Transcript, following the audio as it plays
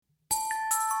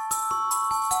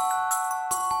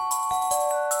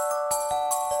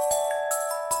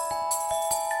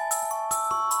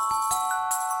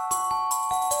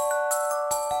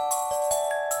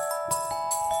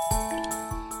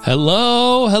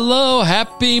Hello, hello,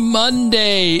 happy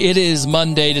Monday. It is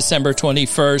Monday, December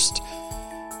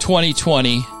 21st,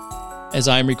 2020, as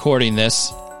I'm recording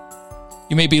this.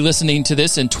 You may be listening to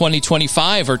this in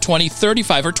 2025 or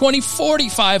 2035 or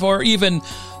 2045 or even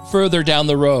further down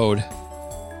the road.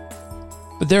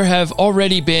 But there have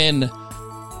already been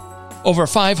over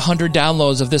 500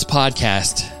 downloads of this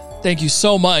podcast. Thank you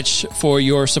so much for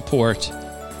your support.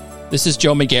 This is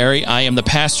Joe McGarry. I am the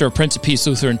pastor of Prince of Peace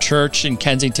Lutheran Church in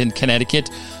Kensington, Connecticut,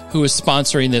 who is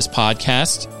sponsoring this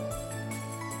podcast.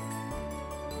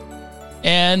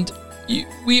 And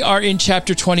we are in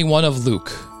chapter 21 of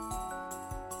Luke.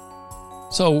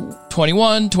 So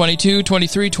 21, 22,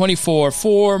 23, 24,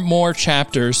 4 more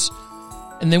chapters.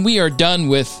 And then we are done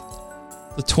with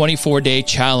the 24-day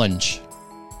challenge.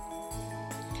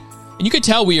 And you can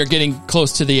tell we are getting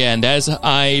close to the end as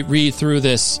I read through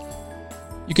this.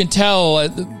 You can tell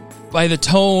by the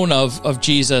tone of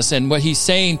Jesus and what he's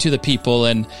saying to the people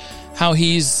and how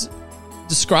he's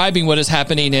describing what is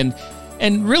happening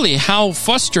and really how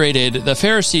frustrated the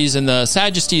Pharisees and the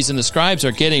Sadducees and the scribes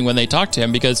are getting when they talk to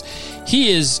him, because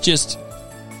he is just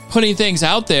putting things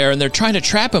out there and they're trying to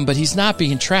trap him, but he's not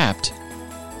being trapped.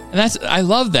 And I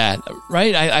love that,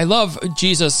 right? I love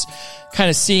Jesus kind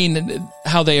of seeing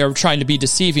how they are trying to be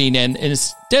deceiving, and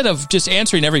instead of just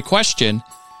answering every question,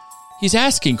 he's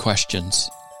asking questions.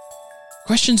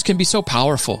 Questions can be so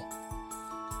powerful.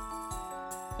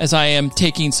 As I am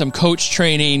taking some coach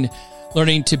training,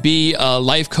 learning to be a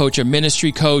life coach, a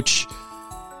ministry coach,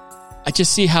 I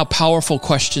just see how powerful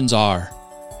questions are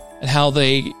and how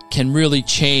they can really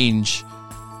change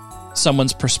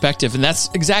someone's perspective. And that's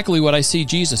exactly what I see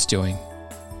Jesus doing.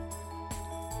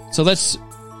 So let's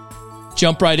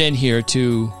jump right in here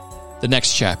to the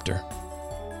next chapter.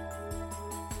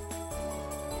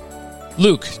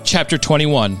 Luke chapter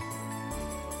 21.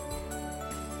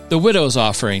 The widow's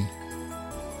offering.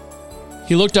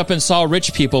 He looked up and saw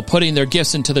rich people putting their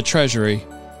gifts into the treasury.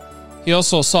 He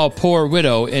also saw a poor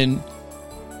widow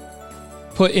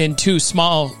put in 2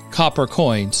 small copper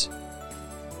coins.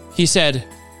 He said,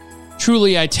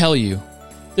 "Truly I tell you,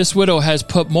 this widow has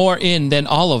put more in than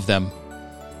all of them,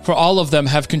 for all of them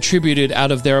have contributed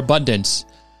out of their abundance,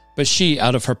 but she,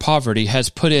 out of her poverty, has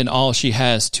put in all she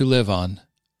has to live on."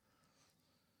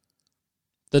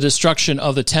 The destruction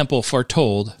of the temple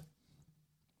foretold.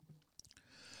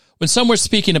 When some were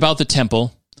speaking about the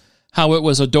temple, how it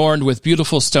was adorned with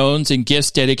beautiful stones and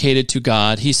gifts dedicated to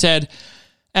God, he said,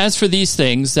 "As for these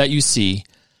things that you see,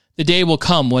 the day will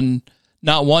come when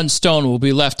not one stone will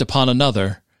be left upon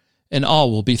another, and all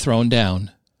will be thrown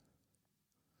down."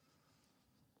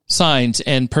 Signs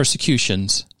and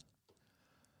persecutions.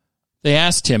 They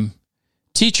asked him,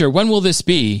 "Teacher, when will this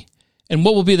be? And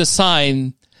what will be the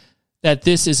sign that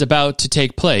this is about to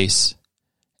take place?"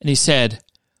 And he said,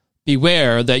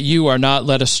 "Beware that you are not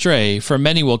led astray, for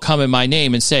many will come in my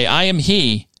name and say, 'I am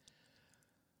he,'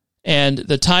 and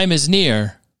the time is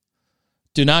near.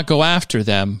 Do not go after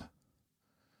them.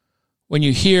 When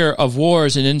you hear of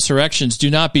wars and insurrections, do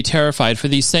not be terrified, for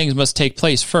these things must take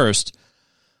place first,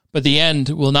 but the end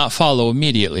will not follow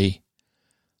immediately."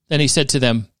 Then he said to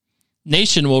them,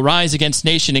 "Nation will rise against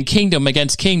nation and kingdom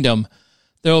against kingdom.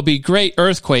 There will be great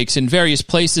earthquakes in various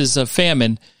places of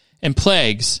famine and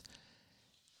plagues,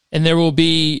 and there will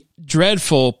be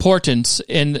dreadful portents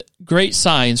and great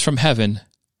signs from heaven.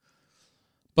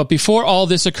 But before all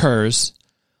this occurs,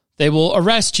 they will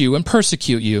arrest you and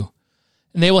persecute you,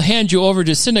 and they will hand you over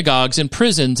to synagogues and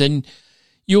prisons, and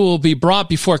you will be brought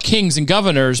before kings and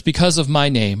governors because of my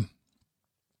name.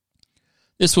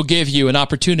 This will give you an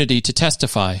opportunity to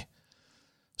testify.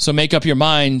 So make up your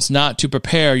minds not to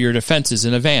prepare your defenses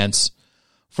in advance,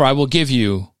 for I will give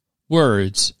you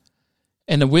words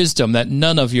and a wisdom that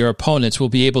none of your opponents will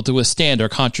be able to withstand or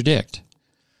contradict.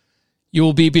 You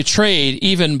will be betrayed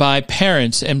even by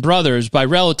parents and brothers, by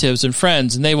relatives and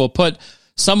friends, and they will put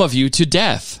some of you to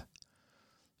death.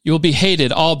 You will be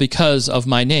hated all because of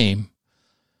my name,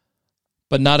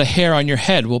 but not a hair on your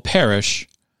head will perish.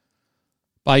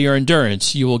 By your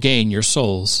endurance you will gain your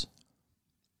souls."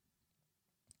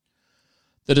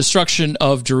 The destruction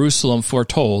of Jerusalem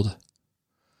foretold.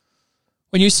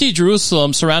 When you see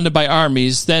Jerusalem surrounded by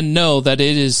armies, then know that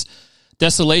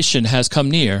desolation has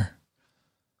come near.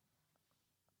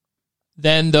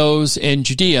 Then those in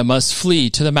Judea must flee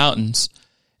to the mountains,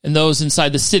 and those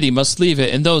inside the city must leave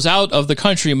it, and those out of the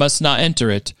country must not enter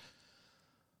it.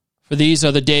 For these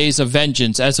are the days of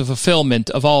vengeance, as a fulfillment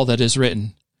of all that is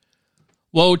written.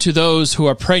 Woe to those who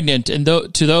are pregnant and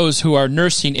to those who are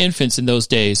nursing infants in those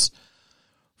days,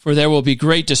 for there will be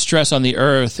great distress on the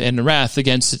earth and wrath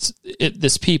against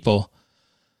this people.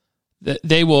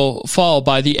 They will fall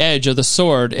by the edge of the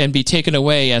sword and be taken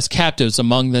away as captives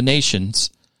among the nations.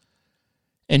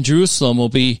 And Jerusalem will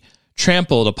be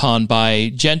trampled upon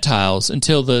by Gentiles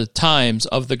until the times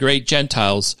of the great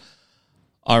Gentiles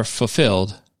are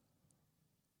fulfilled.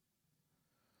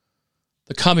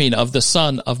 The coming of the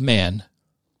Son of Man.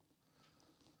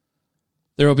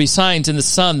 There will be signs in the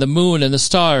sun, the moon, and the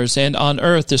stars, and on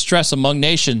earth distress among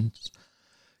nations,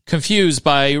 confused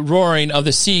by roaring of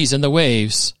the seas and the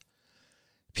waves.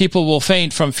 People will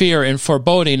faint from fear and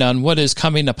foreboding on what is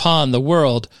coming upon the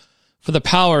world, for the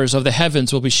powers of the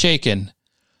heavens will be shaken.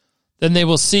 Then they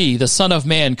will see the Son of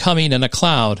Man coming in a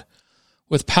cloud,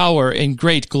 with power and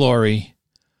great glory.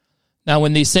 Now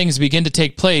when these things begin to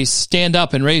take place, stand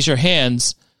up and raise your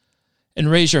hands and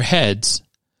raise your heads,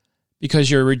 because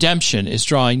your redemption is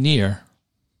drawing near.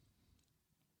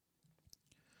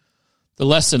 The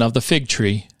lesson of the fig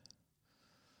tree.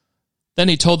 Then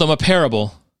he told them a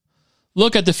parable.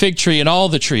 Look at the fig tree and all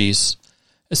the trees.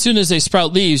 As soon as they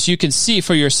sprout leaves, you can see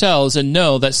for yourselves and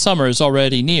know that summer is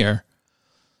already near.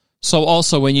 So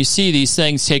also when you see these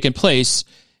things taking place,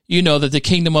 you know that the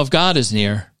kingdom of God is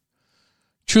near.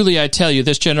 Truly I tell you,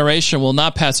 this generation will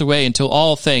not pass away until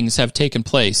all things have taken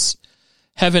place.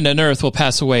 Heaven and earth will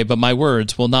pass away, but my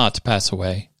words will not pass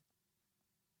away.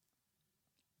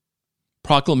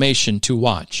 Proclamation to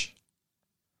watch.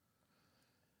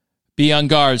 Be on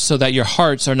guard so that your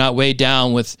hearts are not weighed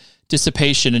down with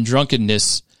dissipation and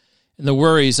drunkenness and the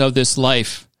worries of this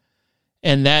life,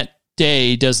 and that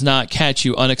day does not catch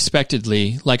you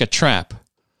unexpectedly like a trap.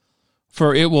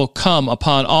 For it will come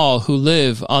upon all who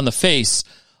live on the face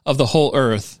of the whole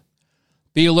earth.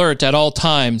 Be alert at all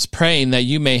times, praying that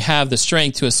you may have the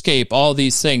strength to escape all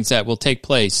these things that will take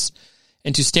place,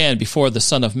 and to stand before the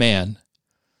Son of Man.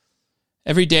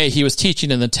 Every day he was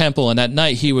teaching in the temple, and at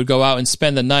night he would go out and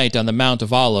spend the night on the Mount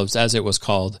of Olives, as it was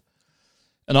called.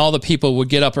 And all the people would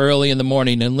get up early in the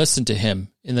morning and listen to him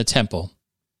in the temple.